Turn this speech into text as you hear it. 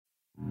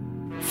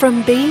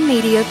From B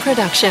Media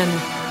Production,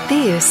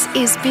 this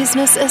is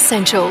Business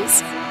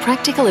Essentials,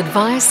 practical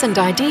advice and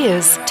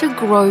ideas to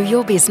grow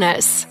your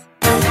business.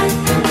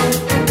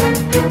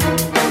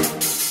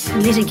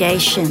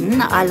 Litigation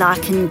I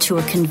liken to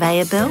a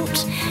conveyor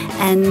belt,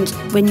 and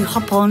when you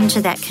hop onto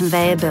that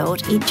conveyor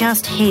belt, it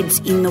just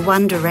heads in the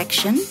one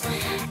direction.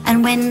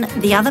 And when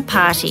the other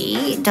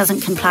party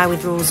doesn't comply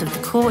with rules of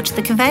the court,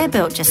 the conveyor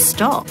belt just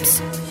stops.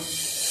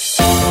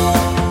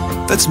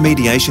 That's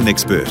mediation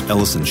expert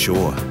Alison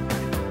Shaw.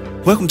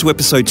 Welcome to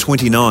episode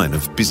 29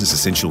 of Business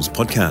Essentials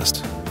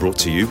podcast, brought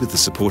to you with the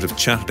support of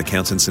Chartered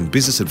Accountants and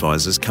Business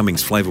Advisors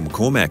Cummings Flavel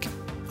McCormack.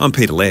 I'm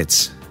Peter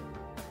Letts.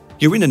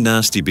 You're in a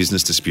nasty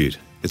business dispute.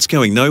 It's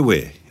going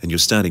nowhere, and you're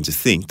starting to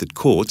think that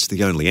court's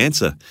the only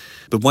answer.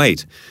 But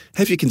wait,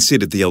 have you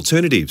considered the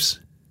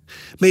alternatives?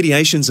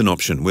 Mediation's an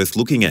option worth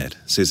looking at,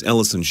 says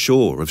Alison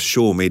Shaw of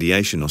Shaw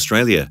Mediation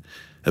Australia,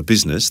 a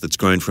business that's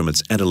grown from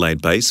its Adelaide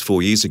base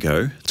 4 years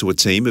ago to a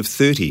team of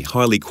 30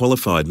 highly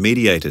qualified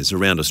mediators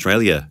around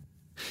Australia.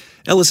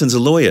 Alison's a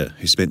lawyer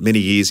who spent many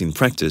years in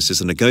practice as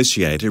a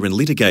negotiator and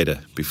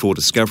litigator before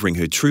discovering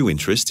her true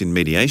interest in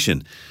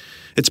mediation.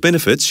 Its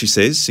benefits, she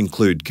says,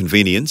 include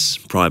convenience,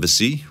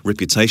 privacy,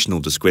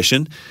 reputational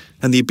discretion,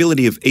 and the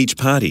ability of each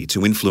party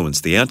to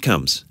influence the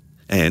outcomes.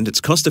 And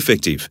it's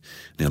cost-effective.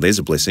 Now there's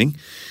a blessing.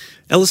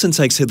 Alison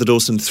takes Heather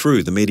Dawson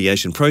through the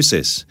mediation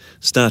process,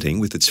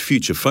 starting with its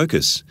future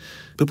focus.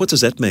 But what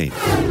does that mean?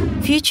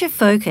 Future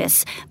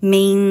focus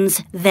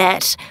means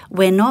that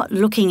we're not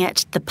looking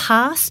at the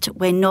past,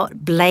 we're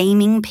not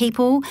blaming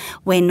people,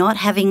 we're not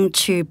having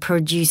to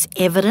produce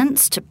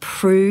evidence to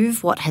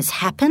prove what has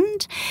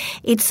happened.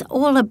 It's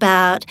all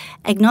about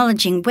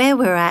acknowledging where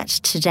we're at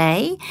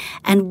today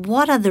and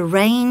what are the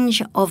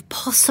range of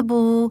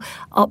possible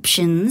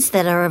options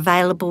that are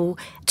available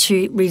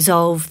to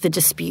resolve the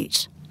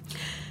dispute.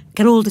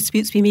 Can all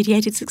disputes be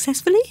mediated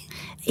successfully?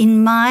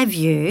 In my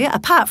view,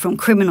 apart from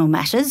criminal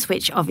matters,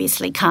 which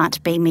obviously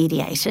can't be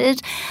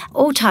mediated,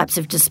 all types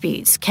of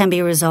disputes can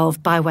be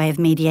resolved by way of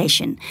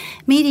mediation.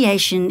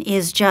 Mediation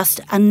is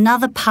just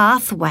another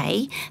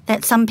pathway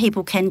that some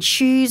people can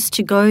choose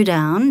to go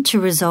down to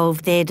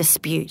resolve their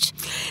dispute.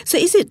 So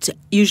is it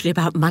usually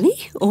about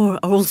money, or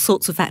are all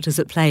sorts of factors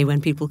at play when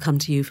people come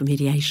to you for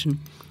mediation?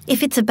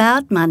 If it's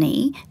about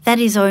money, that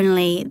is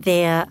only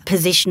their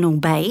positional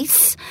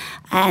base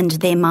and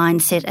their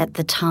mindset at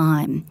the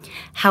time.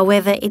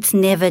 However, it's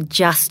never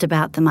just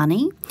about the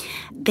money.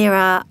 There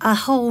are a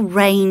whole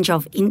range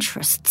of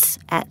interests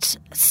at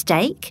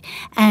stake,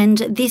 and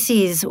this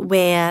is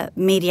where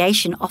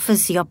mediation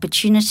offers the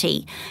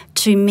opportunity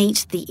to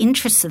meet the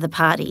interests of the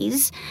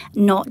parties,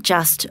 not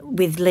just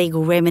with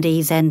legal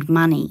remedies and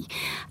money.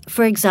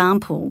 For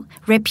example,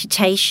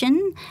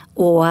 reputation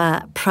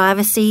or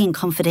privacy and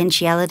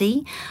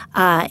confidentiality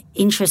are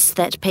interests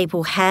that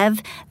people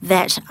have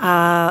that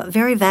are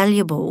very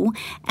valuable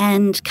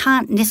and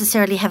can't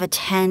necessarily have a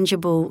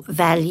tangible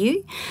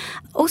value.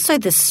 Also,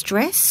 the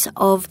stress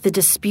of the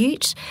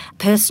dispute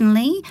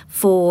personally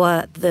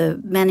for the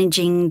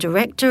managing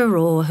director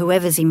or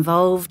whoever's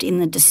involved in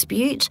the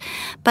dispute,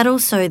 but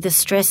also the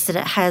stress that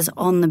it has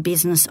on the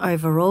business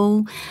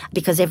overall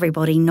because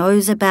everybody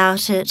knows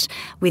about it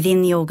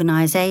within the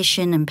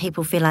organisation and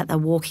people feel like they're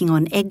walking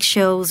on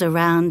eggshells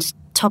around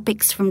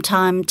topics from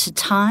time to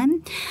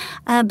time.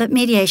 But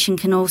mediation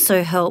can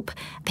also help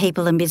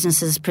people and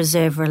businesses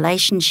preserve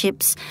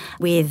relationships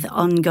with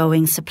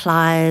ongoing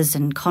suppliers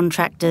and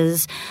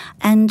contractors.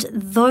 And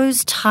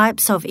those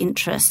types of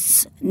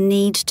interests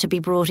need to be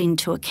brought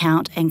into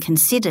account and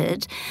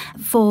considered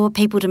for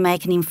people to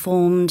make an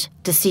informed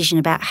decision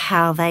about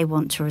how they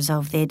want to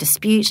resolve their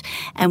dispute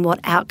and what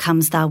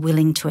outcomes they're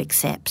willing to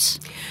accept.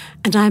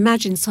 And I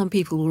imagine some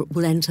people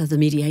will enter the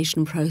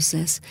mediation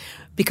process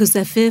because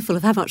they're fearful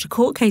of how much a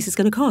court case is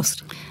going to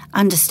cost.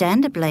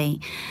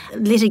 Understandably.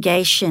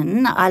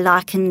 Litigation I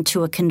liken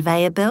to a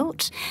conveyor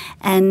belt,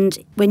 and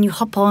when you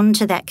hop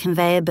onto that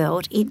conveyor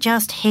belt, it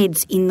just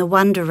heads in the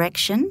one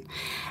direction,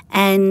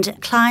 and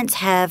clients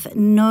have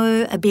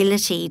no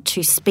ability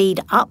to speed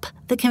up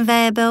the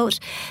conveyor belt.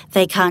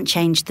 They can't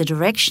change the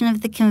direction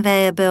of the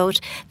conveyor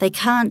belt. They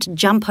can't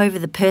jump over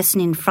the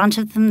person in front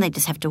of them. They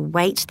just have to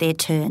wait their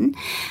turn.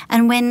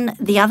 And when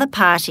the other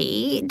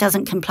party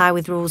doesn't comply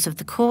with rules of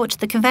the court,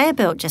 the conveyor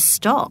belt just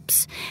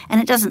stops.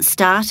 And it doesn't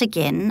start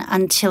again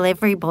until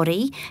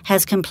everybody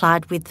has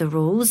complied with the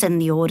rules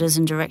and the orders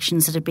and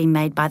directions that have been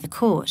made by the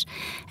court.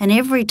 And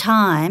every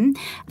time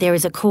there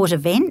is a court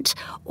event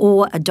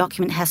or a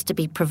document has to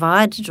be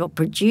provided or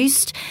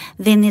produced,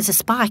 then there's a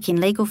spike in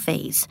legal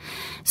fees.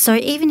 So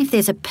even if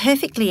there's a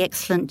perfectly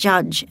excellent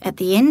judge at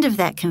the end of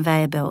that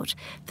conveyor belt,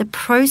 the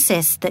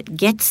process that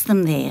gets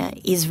them there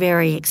is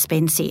very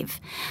expensive.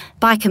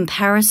 By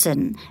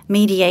comparison,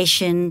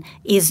 mediation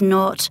is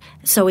not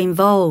so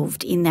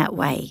involved in that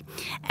way,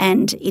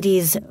 and it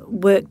is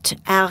worked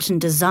out and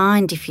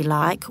designed, if you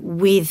like,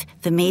 with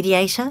the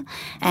mediator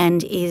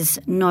and is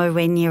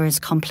nowhere near as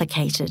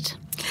complicated.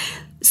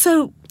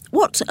 So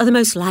what are the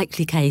most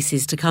likely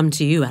cases to come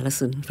to you,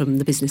 Alison, from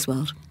the business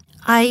world?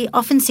 I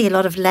often see a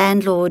lot of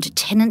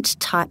landlord-tenant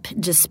type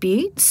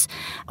disputes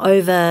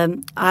over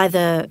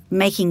either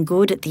making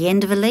good at the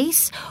end of a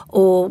lease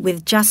or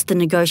with just the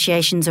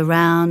negotiations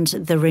around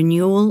the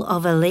renewal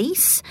of a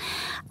lease.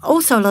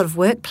 Also a lot of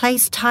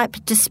workplace type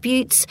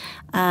disputes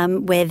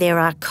where there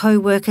are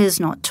co-workers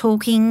not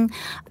talking,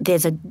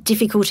 there's a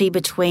difficulty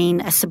between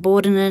a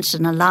subordinate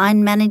and a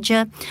line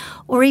manager,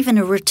 or even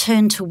a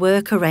return to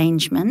work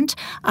arrangement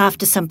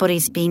after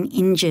somebody's been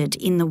injured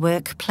in the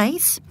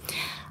workplace.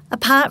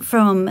 Apart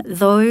from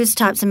those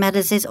types of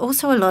matters, there's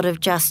also a lot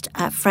of just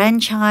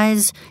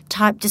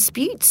franchise-type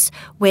disputes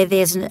where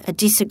there's a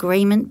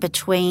disagreement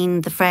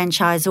between the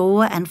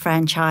franchisor and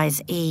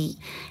franchisee.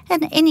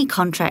 And any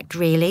contract,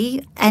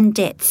 really, and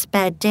debts,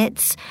 bad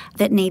debts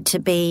that need to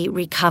be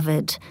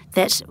recovered,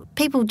 that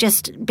people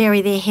just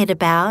bury their head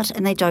about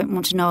and they don't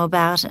want to know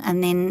about,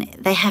 and then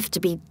they have to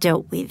be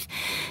dealt with.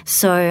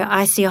 So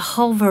I see a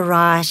whole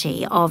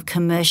variety of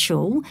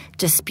commercial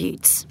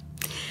disputes.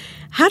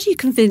 How do you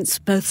convince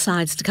both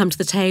sides to come to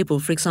the table?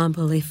 For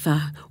example, if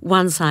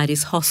one side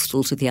is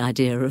hostile to the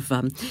idea of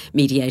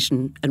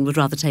mediation and would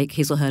rather take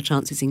his or her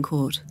chances in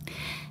court?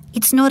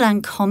 It's not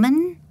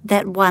uncommon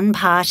that one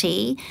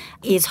party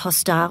is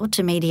hostile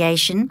to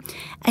mediation,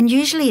 and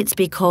usually it's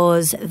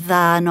because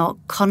they're not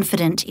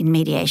confident in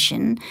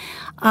mediation,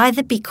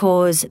 either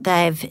because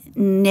they've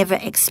never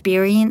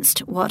experienced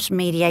what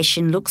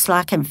mediation looks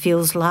like and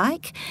feels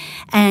like,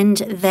 and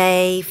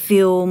they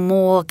feel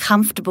more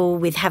comfortable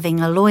with having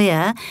a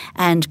lawyer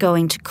and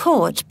going to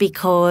court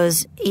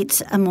because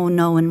it's a more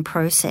known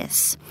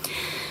process.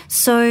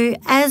 So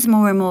as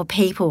more and more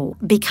people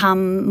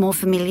become more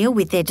familiar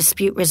with their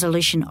dispute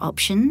resolution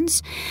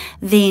options,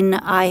 then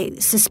I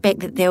suspect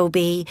that there will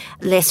be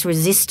less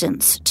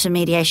resistance to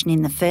mediation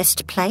in the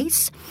first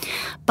place.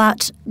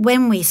 But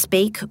when we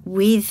speak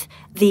with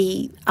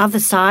the other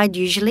side,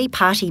 usually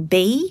party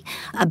B,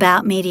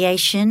 about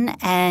mediation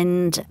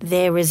and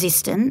their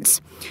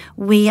resistance,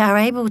 we are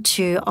able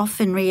to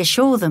often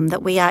reassure them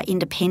that we are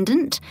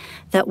independent,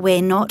 that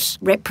we're not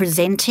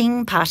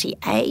representing party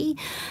A,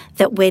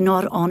 that we're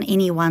not on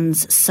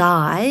anyone's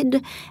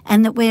side,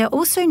 and that we're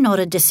also not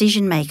a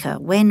decision maker.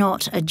 We're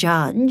not a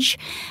judge.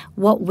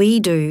 What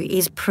we do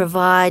is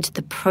provide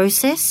the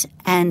process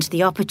and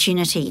the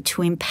opportunity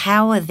to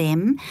empower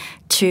them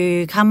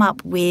to come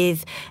up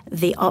with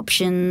the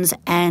options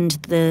and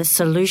the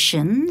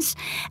solutions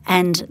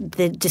and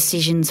the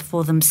decisions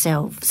for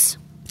themselves.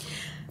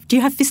 Do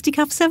you have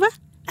fisticuffs ever?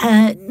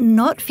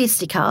 Not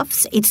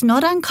fisticuffs. It's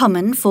not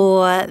uncommon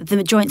for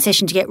the joint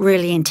session to get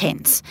really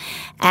intense,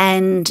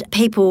 and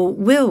people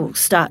will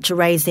start to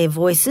raise their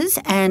voices,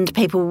 and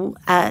people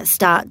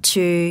start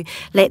to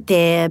let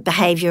their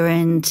behaviour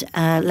and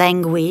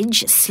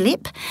language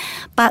slip.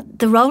 But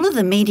the role of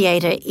the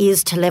mediator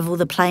is to level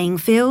the playing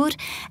field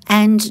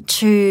and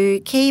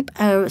to keep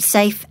a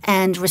safe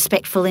and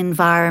respectful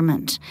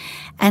environment.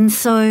 And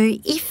so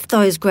if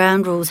those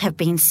ground rules have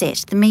been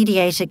set, the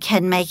mediator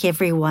can make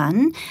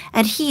everyone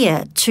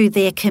adhere to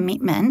their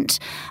commitment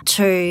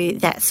to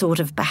that sort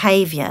of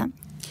behaviour.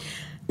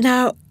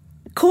 Now,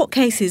 court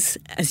cases,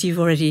 as you've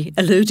already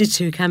alluded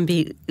to, can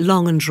be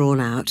long and drawn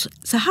out.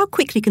 So how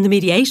quickly can the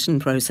mediation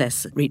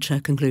process reach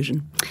a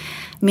conclusion?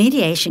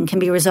 Mediation can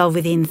be resolved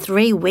within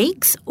 3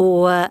 weeks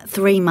or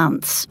 3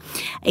 months.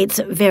 It's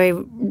very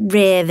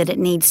rare that it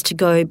needs to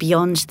go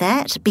beyond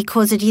that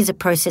because it is a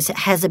process that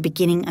has a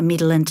beginning, a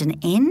middle and an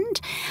end.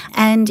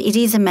 And it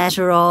is a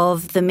matter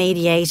of the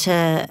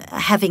mediator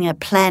having a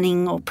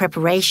planning or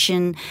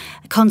preparation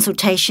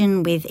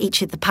consultation with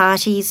each of the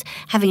parties,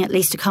 having at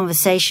least a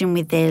conversation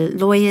with their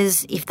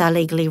lawyers if they're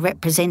legally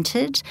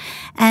represented,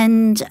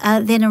 and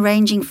then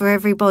arranging for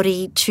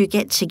everybody to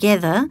get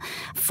together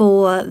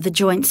for the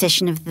joint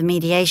session of the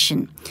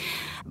mediation.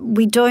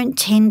 We don't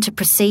tend to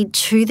proceed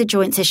to the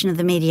joint session of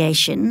the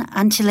mediation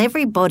until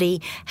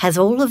everybody has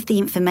all of the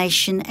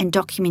information and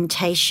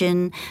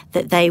documentation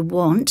that they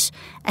want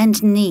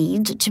and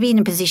need to be in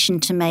a position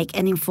to make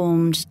an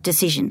informed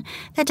decision.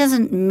 That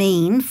doesn't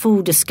mean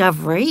full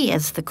discovery,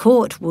 as the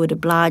court would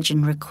oblige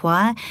and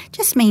require,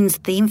 just means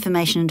the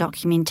information and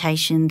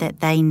documentation that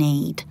they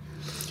need.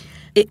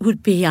 It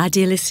would be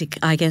idealistic,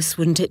 I guess,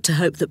 wouldn't it, to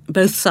hope that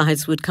both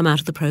sides would come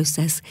out of the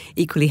process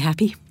equally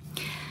happy?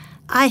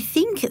 I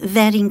think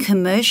that in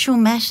commercial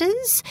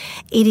matters,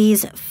 it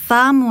is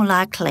far more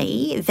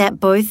likely that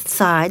both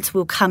sides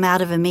will come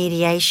out of a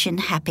mediation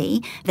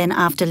happy than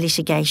after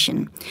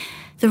litigation.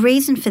 The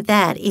reason for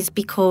that is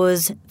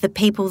because the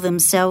people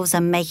themselves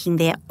are making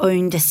their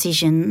own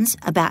decisions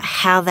about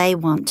how they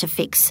want to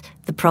fix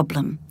the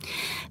problem.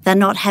 They're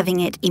not having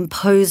it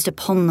imposed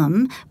upon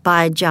them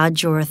by a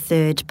judge or a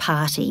third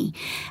party.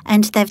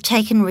 And they've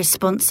taken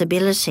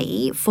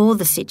responsibility for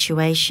the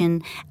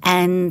situation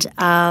and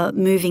are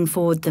moving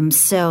forward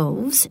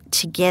themselves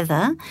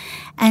together.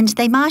 And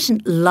they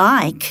mightn't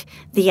like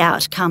the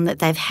outcome that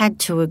they've had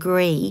to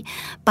agree,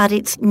 but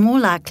it's more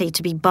likely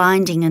to be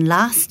binding and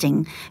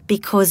lasting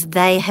because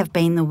they have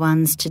been the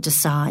ones to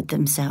decide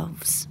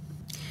themselves.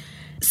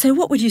 So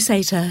what would you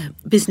say to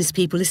business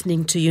people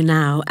listening to you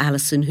now,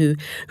 Alison, who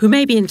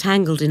may be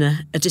entangled in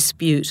a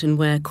dispute and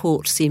where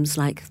court seems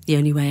like the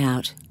only way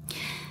out?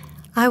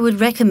 I would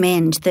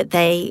recommend that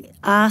they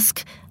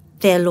ask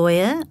their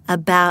lawyer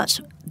about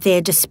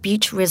their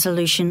dispute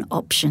resolution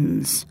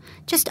options.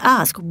 Just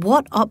ask,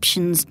 what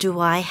options do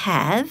I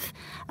have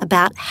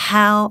about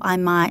how I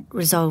might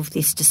resolve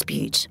this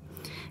dispute?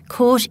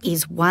 Court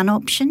is one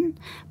option,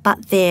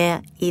 but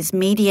there is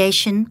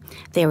mediation,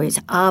 there is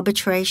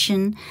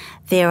arbitration,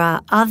 there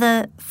are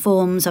other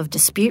forms of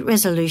dispute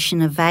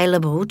resolution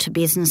available to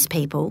business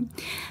people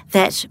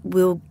that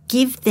will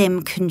give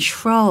them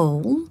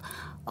control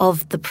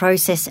of the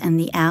process and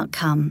the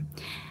outcome.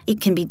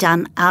 It can be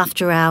done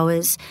after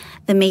hours.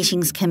 The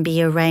meetings can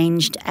be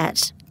arranged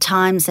at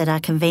times that are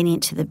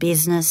convenient to the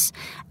business,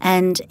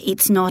 and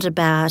it's not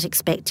about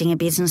expecting a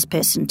business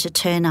person to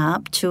turn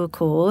up to a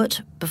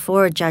court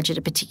before a judge at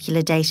a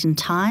particular date and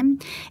time.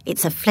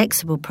 It's a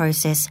flexible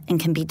process and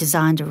can be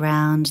designed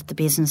around the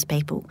business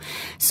people.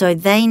 So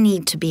they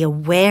need to be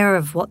aware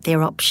of what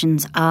their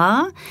options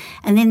are,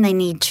 and then they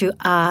need to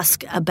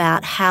ask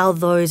about how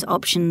those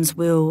options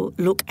will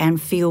look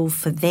and feel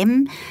for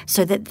them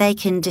so that they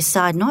can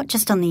decide not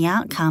just on the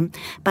outcome,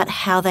 but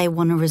how they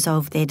want to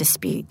resolve their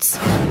disputes.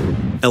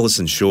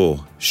 Alison Shaw,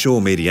 Shaw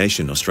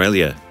Mediation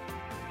Australia.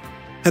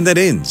 And that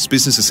ends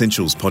Business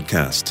Essentials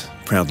podcast,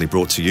 proudly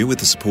brought to you with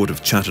the support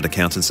of Chartered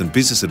Accountants and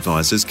Business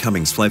Advisors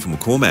Cummings Flavel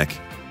McCormack.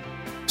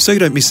 So you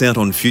don't miss out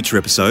on future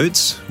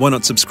episodes, why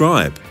not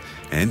subscribe?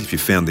 And if you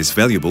found this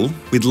valuable,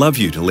 we'd love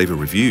you to leave a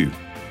review.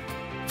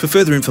 For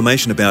further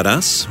information about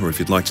us, or if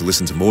you'd like to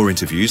listen to more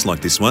interviews like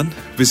this one,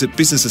 visit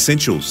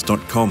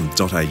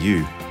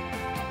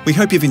businessessentials.com.au. We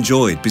hope you've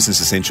enjoyed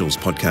Business Essentials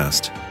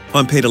podcast.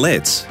 I'm Peter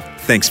Letts.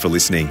 Thanks for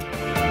listening.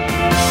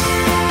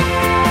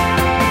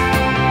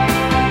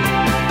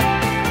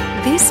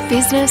 This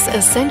Business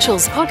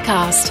Essentials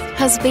podcast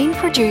has been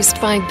produced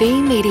by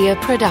B Media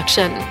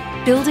Production,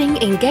 building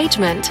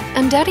engagement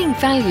and adding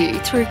value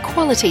through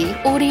quality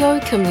audio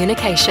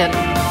communication.